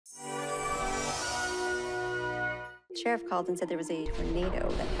Sheriff called and said there was a tornado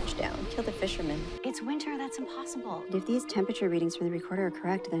that touched down, killed a fisherman. It's winter, that's impossible. If these temperature readings from the recorder are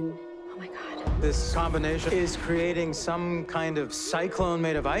correct, then... Oh my God. This combination is creating some kind of cyclone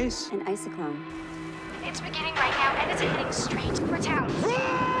made of ice? An icyclone. It's beginning right now, and it's heading straight for town.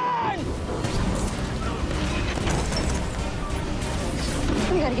 Run!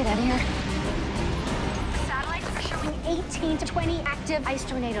 We gotta get out of here. Satellites are showing 18 to 20 active ice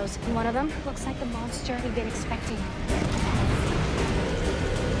tornadoes. And one of them looks like the monster we've been expecting.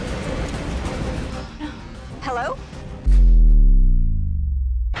 No. Hello?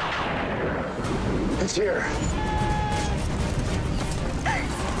 It's here.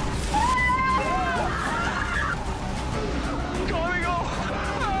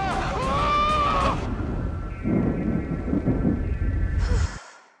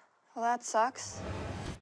 Well, that sucks.